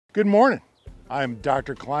Good morning. I'm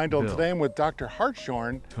Dr. Kleindl. Bill. Today I'm with Dr.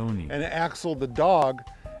 Hartshorn, Tony, and Axel the dog,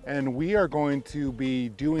 and we are going to be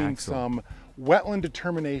doing some wetland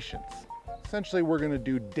determinations. Essentially, we're going to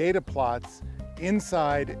do data plots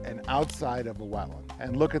inside and outside of a wetland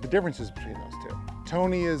and look at the differences between those two.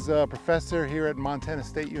 Tony is a professor here at Montana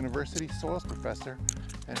State University, soils professor,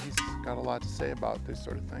 and he's got a lot to say about these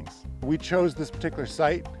sort of things. We chose this particular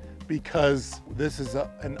site because this is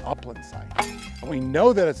an upland site. And we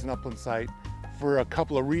know that it's an upland site for a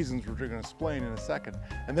couple of reasons, which we're going to explain in a second.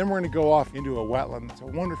 And then we're going to go off into a wetland. It's a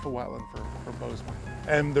wonderful wetland for Bozeman.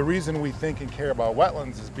 And the reason we think and care about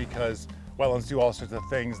wetlands is because wetlands do all sorts of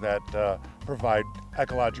things that provide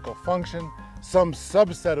ecological function. Some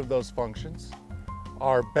subset of those functions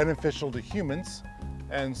are beneficial to humans,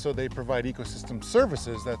 and so they provide ecosystem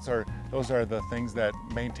services. Those are the things that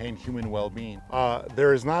maintain human well-being.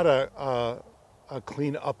 There is not a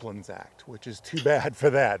Clean Uplands Act, which is too bad for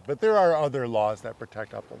that, but there are other laws that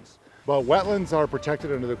protect uplands. But wetlands are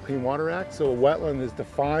protected under the Clean Water Act, so a wetland is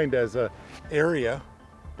defined as an area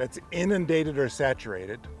that's inundated or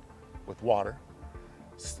saturated with water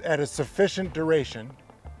at a sufficient duration,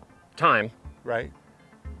 right,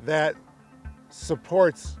 that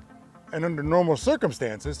supports, and under normal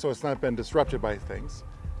circumstances, so it's not been disrupted by things,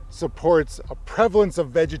 supports a prevalence of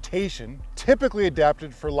vegetation typically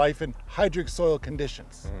adapted for life in hydric soil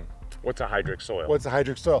conditions. What's a hydric soil? What's a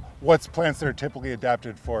hydric soil? What's plants that are typically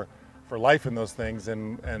adapted for life in those things,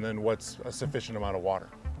 and then what's a sufficient amount of water.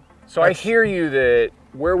 So I hear you that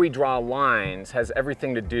where we draw lines has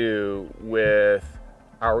everything to do with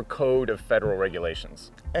our code of federal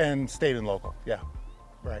regulations. And state and local, yeah,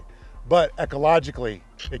 right. But ecologically,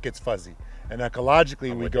 it gets fuzzy. And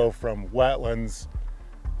ecologically, we go from wetlands,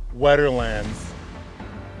 wetterlands,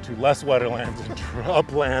 to less wetterlands, and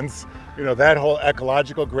uplands. You know, that whole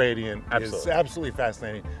ecological gradient is absolutely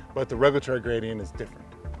fascinating, but the regulatory gradient is different,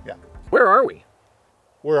 yeah. Where are we?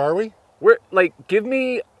 Where are we?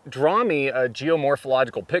 Draw me a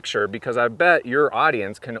geomorphological picture, because I bet your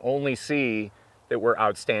audience can only see that we're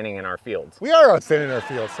outstanding in our fields. We are outstanding in our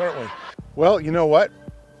fields, certainly. Well, you know what?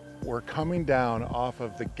 We're coming down off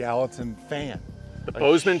of the Gallatin Fan. The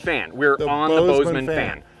Bozeman Fan. We're on the Bozeman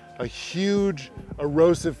Fan. A huge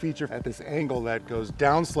erosive feature at this angle that goes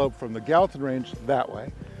downslope from the Gallatin Range that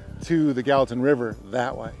way to the Gallatin River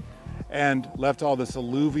that way, and left all this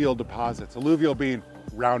alluvial deposits. Alluvial being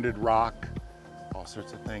rounded rock, all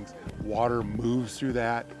sorts of things. Water moves through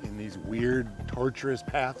that in these weird, tortuous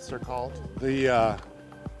paths, they're called. The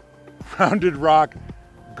rounded rock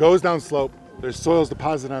goes down slope. There's soils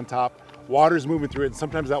deposited on top. Water's moving through it, and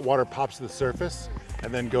sometimes that water pops to the surface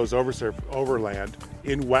and then goes overland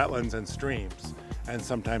in wetlands and streams. And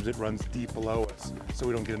sometimes it runs deep below us, so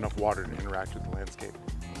we don't get enough water to interact with the landscape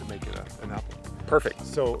to make it an upland. Perfect.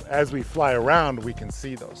 So as we fly around, we can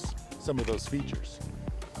see some of those features.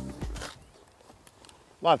 A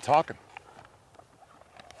lot of talking.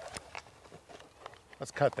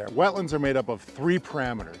 Let's cut there. Wetlands are made up of three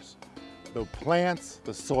parameters: the plants,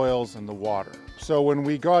 the soils, and the water. So when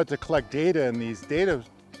we go out to collect data in these data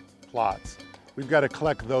plots, we've got to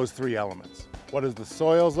collect those three elements. What does the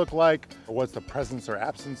soils look like? What's the presence or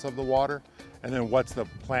absence of the water? And then what's the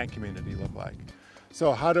plant community look like?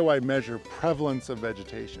 So how do I measure prevalence of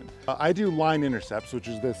vegetation? I do line intercepts, which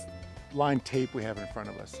is this line tape we have in front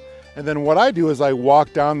of us. And then what I do is I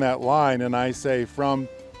walk down that line and I say from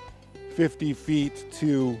 50 feet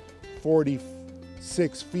to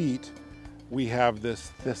 46 feet, we have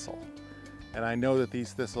this thistle. And I know that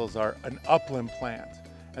these thistles are an upland plant.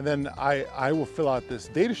 And then I will fill out this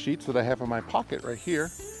data sheet that I have in my pocket right here.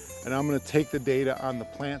 And I'm gonna take the data on the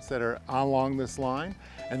plants that are along this line.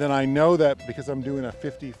 And then I know that because I'm doing a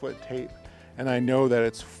 50-foot tape, and I know that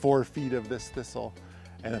it's 4 feet of this thistle,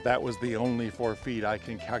 and if that was the only 4 feet, I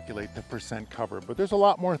can calculate the percent cover. But there's a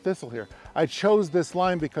lot more thistle here. I chose this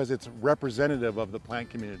line because it's representative of the plant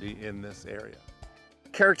community in this area.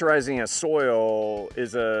 Characterizing a soil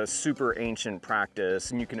is a super ancient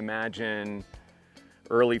practice, and you can imagine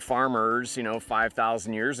early farmers,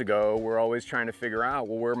 5,000 years ago, were always trying to figure out,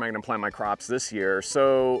 well, where am I going to plant my crops this year?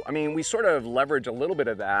 So, I mean, we sort of leverage a little bit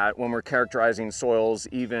of that when we're characterizing soils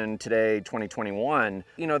even today, 2021.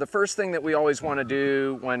 The first thing that we always want to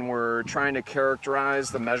do when we're trying to characterize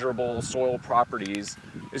the measurable soil properties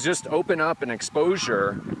is just open up an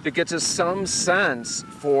exposure that gets us some sense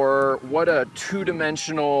for what a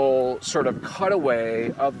two-dimensional sort of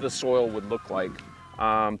cutaway of the soil would look like.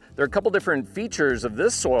 There are a couple different features of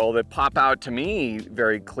this soil that pop out to me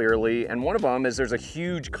very clearly, and one of them is there's a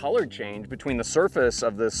huge color change between the surface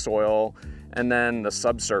of this soil and then the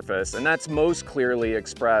subsurface, and that's most clearly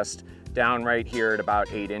expressed down right here at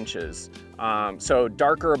about 8 inches. So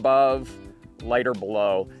darker above, lighter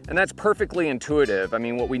below, and that's perfectly intuitive. I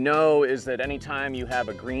mean, what we know is that anytime you have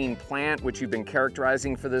a green plant, which you've been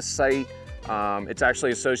characterizing for this site, it's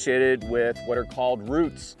actually associated with what are called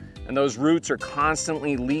roots. And those roots are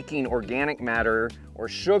constantly leaking organic matter or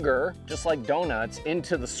sugar, just like donuts,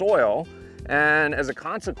 into the soil. And as a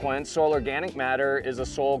consequence, soil organic matter is a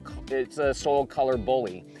soil color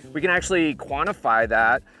bully. We can actually quantify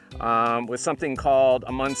that with something called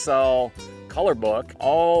a Munsell color book.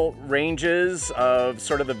 All ranges of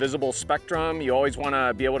sort of the visible spectrum. You always want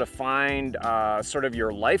to be able to find sort of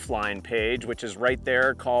your lifeline page, which is right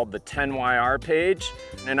there, called the 10YR page.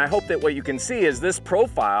 And I hope that what you can see is this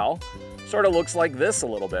profile sort of looks like this a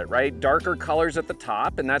little bit, right? Darker colors at the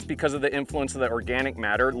top, and that's because of the influence of the organic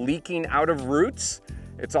matter leaking out of roots.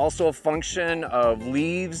 It's also a function of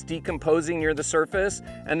leaves decomposing near the surface,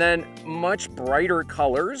 and then much brighter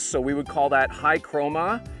colors, so we would call that high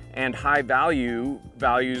chroma, and high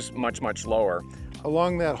values much lower.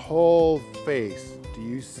 Along that whole face, do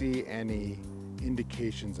you see any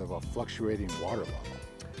indications of a fluctuating water level?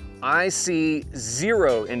 I see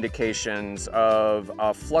zero indications of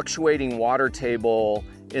a fluctuating water table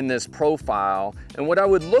in this profile. And what I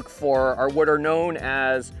would look for are what are known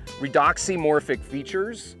as redoxymorphic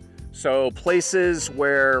features. So places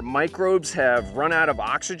where microbes have run out of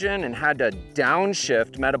oxygen and had to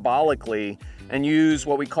downshift metabolically and use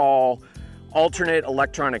what we call alternate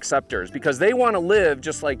electron acceptors, because they want to live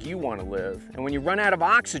just like you want to live. And when you run out of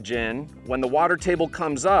oxygen, when the water table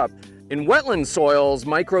comes up, in wetland soils,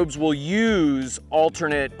 microbes will use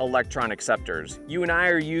alternate electron acceptors. You and I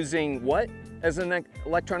are using what as an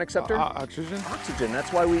electron acceptor? Oxygen. Oxygen,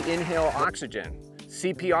 that's why we inhale oxygen.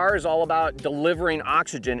 CPR is all about delivering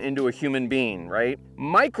oxygen into a human being, right?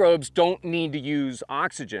 Microbes don't need to use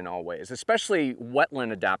oxygen always, especially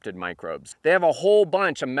wetland adapted microbes. They have a whole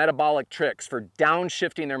bunch of metabolic tricks for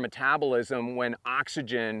downshifting their metabolism when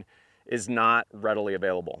oxygen is not readily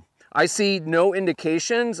available. I see no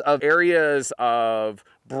indications of areas of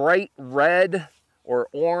bright red or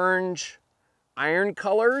orange iron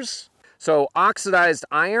colors. So oxidized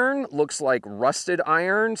iron looks like rusted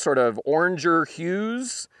iron, sort of oranger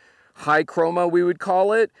hues, high chroma we would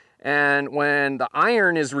call it. And when the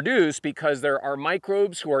iron is reduced, because there are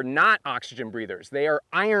microbes who are not oxygen breathers, they are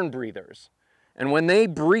iron breathers. And when they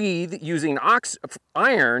breathe using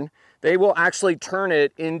iron, they will actually turn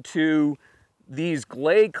it into these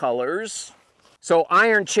gray colors. So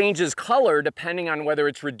iron changes color depending on whether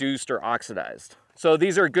it's reduced or oxidized. So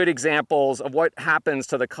these are good examples of what happens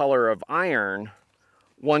to the color of iron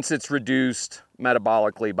once it's reduced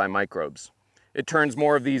metabolically by microbes. It turns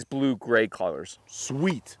more of these blue-gray colors.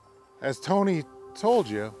 Sweet. As Tony told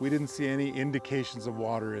you, we didn't see any indications of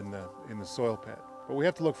water in the soil pit, but we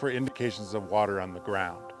have to look for indications of water on the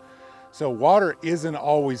ground. So water isn't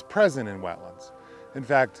always present in wetlands. In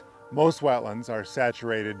fact, most wetlands are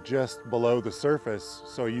saturated just below the surface,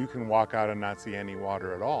 so you can walk out and not see any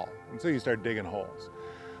water at all until you start digging holes.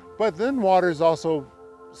 But then water is also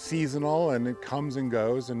seasonal and it comes and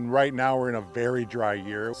goes, and right now we're in a very dry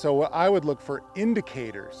year. So I would look for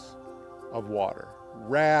indicators of water.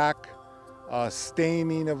 Rack,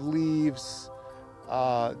 staining of leaves,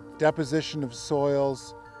 deposition of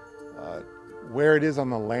soils, where it is on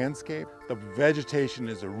the landscape. The vegetation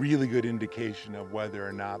is a really good indication of whether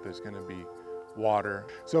or not there's going to be water.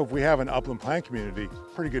 So if we have an upland plant community,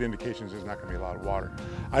 pretty good indications there's not going to be a lot of water.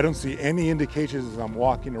 I don't see any indications as I'm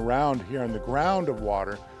walking around here on the ground of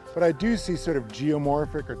water, but I do see sort of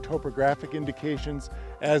geomorphic or topographic indications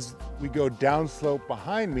as we go downslope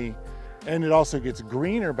behind me, and it also gets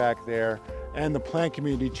greener back there, and the plant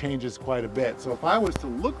community changes quite a bit. So if I was to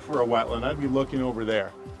look for a wetland, I'd be looking over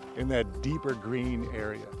there in that deeper green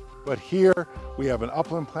area. But here we have an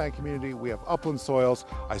upland plant community, we have upland soils.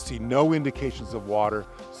 I see no indications of water.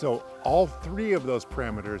 So all three of those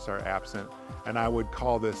parameters are absent, and I would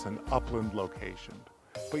call this an upland location.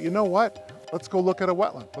 But you know what? Let's go look at a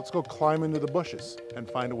wetland. Let's go climb into the bushes and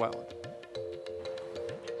find a wetland.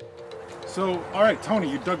 So, all right,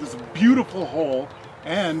 Tony, you dug this beautiful hole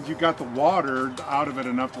and you got the water out of it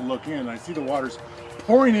enough to look in. I see the water's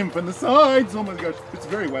pouring in from the sides. Oh my gosh, it's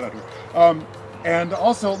very wet out here. And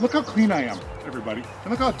also, look how clean I am, everybody. And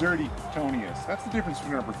look how dirty Tony is. That's the difference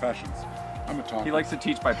between our professions. I'm a talker. He likes to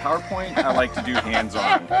teach by PowerPoint. I like to do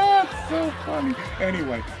hands-on. That's so funny.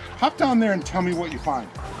 Anyway, hop down there and tell me what you find.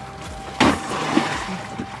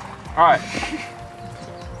 All right,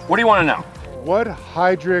 what do you want to know? What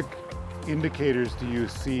hydric indicators do you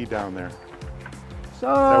see down there So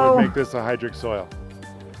that would make this a hydric soil?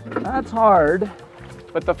 that's hard,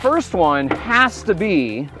 but the first one has to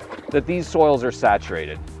be that these soils are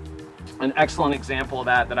saturated. An excellent example of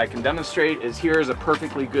that I can demonstrate is here's a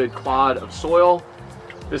perfectly good clod of soil.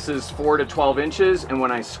 This is 4 to 12 inches, and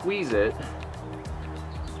when I squeeze it,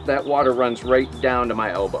 that water runs right down to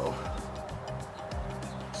my elbow.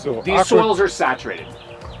 So these soils are saturated.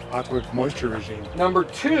 Aquic moisture regime. Number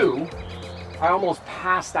 2, I almost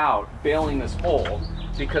passed out bailing this hole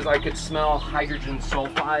because I could smell hydrogen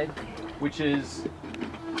sulfide, which is,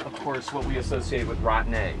 of course, what we associate with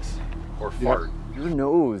rotten eggs or fart. Your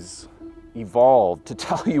nose evolved to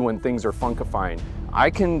tell you when things are funkifying. I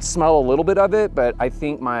can smell a little bit of it, but I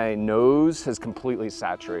think my nose has completely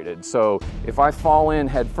saturated. So if I fall in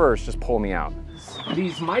head first, just pull me out.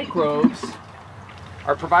 These microbes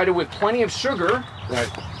are provided with plenty of sugar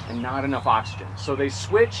and not enough oxygen. So they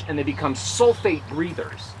switch and they become sulfate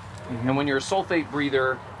breathers. And when you're a sulfate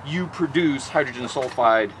breather, you produce hydrogen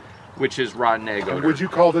sulfide, which is rotten egg odor. Would you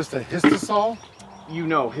call this a histosol? You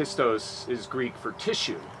know, histos is Greek for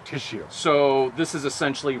tissue. Tissue. So this is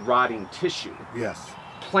essentially rotting tissue. Yes.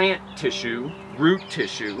 Plant tissue, root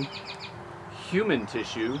tissue, human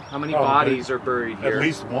tissue. How many bodies are buried here? At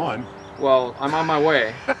least one. Well, I'm on my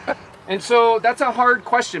way. And so that's a hard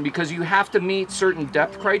question because you have to meet certain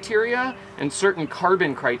depth criteria and certain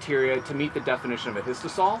carbon criteria to meet the definition of a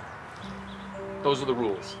histosol. Those are the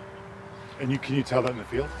rules. And can you tell that in the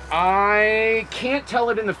field? I can't tell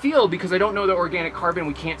it in the field because I don't know the organic carbon.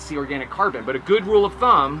 We can't see organic carbon. But a good rule of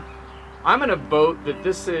thumb, I'm going to vote that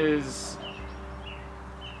this is...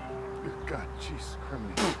 God, jeez,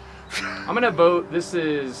 criminy. I'm going to vote this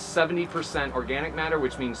is 70% organic matter,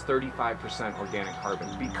 which means 35% organic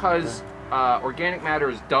carbon. Because organic matter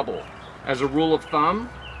is double. As a rule of thumb,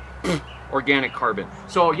 organic carbon.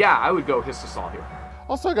 So yeah, I would go histosol here.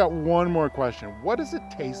 Also, I got one more question. What does it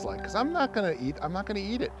taste like? Because I'm not gonna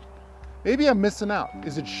eat it. Maybe I'm missing out.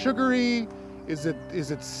 Is it sugary? Is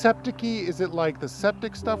it septic-y? Is it like the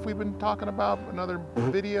septic stuff we've been talking about in other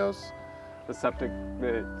videos? The septic,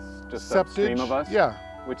 it's just Septage? upstream of us? Yeah.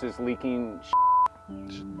 Which is leaking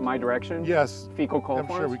my direction? Yes. Fecal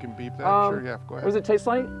coliforms? I'm sure we can beep that. Sure, yeah, go ahead. What does it taste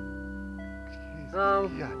like?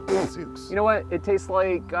 Yeah, Zooks. You know what? It tastes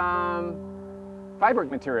like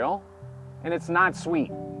fabric material. And it's not sweet.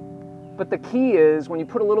 But the key is when you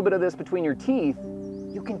put a little bit of this between your teeth,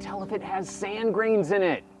 you can tell if it has sand grains in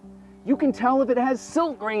it. You can tell if it has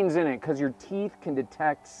silt grains in it because your teeth can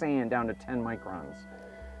detect sand down to 10 microns.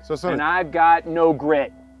 So it's not and I've got no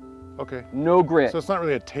grit. Okay. No grit. So it's not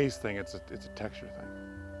really a taste thing, it's a texture thing.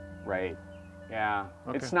 Right. Yeah.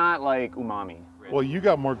 Okay. It's not like umami. Well, you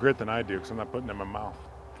got more grit than I do because I'm not putting it in my mouth.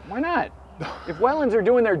 Why not? If wetlands are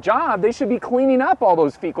doing their job, they should be cleaning up all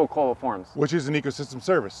those fecal coliforms. Which is an ecosystem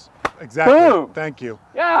service. Exactly. Boom. Thank you.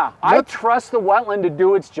 Yeah, I trust the wetland to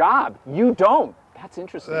do its job. You don't. That's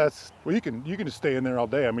interesting. Well, you can just stay in there all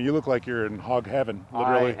day. I mean, you look like you're in hog heaven,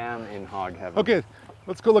 literally. I am in hog heaven. Okay,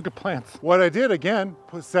 let's go look at plants. What I did again,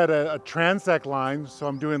 set a transect line, so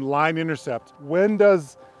I'm doing line intercept. When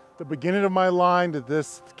does the beginning of my line to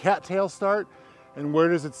this cattail start, and where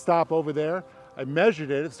does it stop over there? I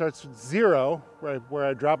measured it. It starts at 0, where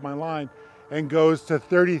I drop my line, and goes to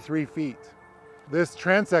 33 feet. This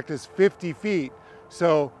transect is 50 feet,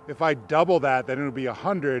 so if I double that, then it'll be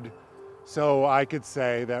 100. So I could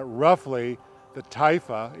say that roughly the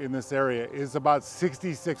taifa in this area is about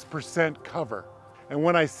 66% cover. And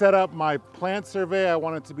when I set up my plant survey, I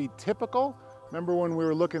want it to be typical. Remember when we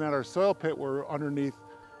were looking at our soil pit, we're underneath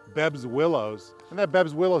Bebb's willows, and that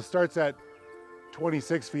Bebb's willow starts at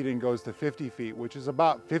 26 feet and goes to 50 feet, which is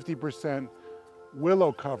about 50%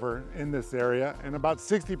 willow cover in this area and about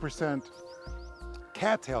 60%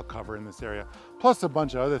 cattail cover in this area, plus a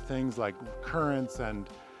bunch of other things like currants and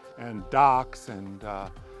docks and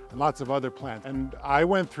lots of other plants. And I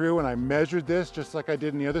went through and I measured this just like I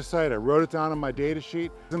did on the other side. I wrote it down on my data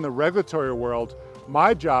sheet. In the regulatory world,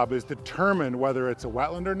 my job is to determine whether it's a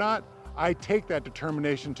wetland or not. I take that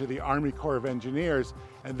determination to the Army Corps of Engineers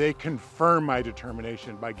and they confirm my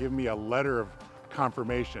determination by giving me a letter of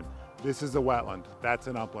confirmation. This is a wetland, that's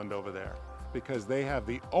an upland over there, because they have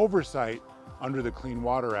the oversight under the Clean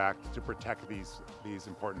Water Act to protect these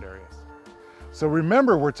important areas. So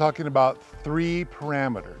remember, we're talking about 3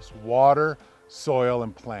 parameters: water, soil,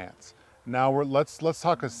 and plants. Now let's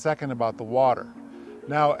talk a second about the water.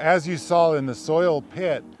 Now, as you saw in the soil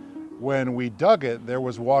pit, when we dug it, there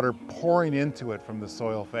was water pouring into it from the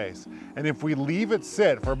soil face. And if we leave it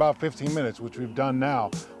sit for about 15 minutes, which we've done now,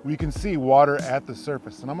 we can see water at the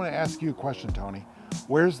surface. And I'm gonna ask you a question, Tony.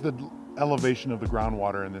 Where's the elevation of the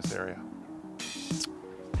groundwater in this area?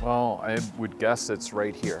 Well, I would guess it's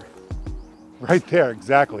right here. Right there,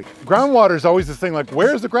 exactly. Groundwater is always this thing like,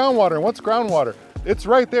 where's the groundwater and what's groundwater? it's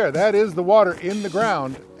right there. That is the water in the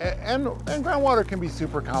ground. And groundwater can be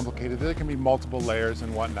super complicated. There can be multiple layers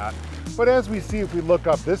and whatnot. But as we see, if we look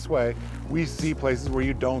up this way, we see places where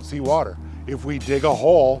you don't see water. If we dig a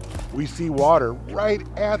hole, we see water right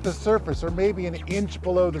at the surface or maybe an inch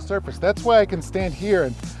below the surface. That's why I can stand here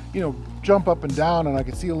and, jump up and down and I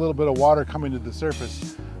can see a little bit of water coming to the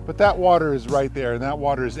surface. But that water is right there and that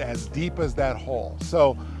water is as deep as that hole.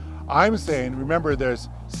 So I'm saying, remember, there's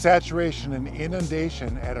saturation and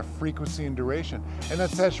inundation at a frequency and duration, and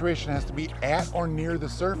that saturation has to be at or near the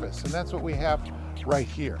surface, and that's what we have right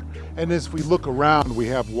here. And as we look around, we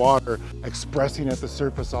have water expressing at the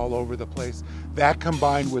surface all over the place. That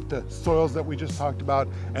combined with the soils that we just talked about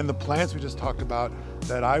and the plants we just talked about,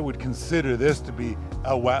 that I would consider this to be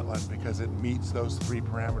a wetland because it meets those three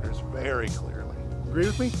parameters very clearly. Agree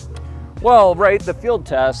with me? Well, right, the field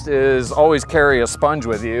test is always carry a sponge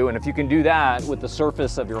with you, and if you can do that with the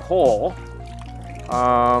surface of your hole,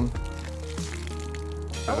 that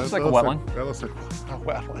looks like a wetland. That looks like a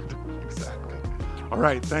wetland, exactly. All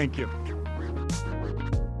right, thank you.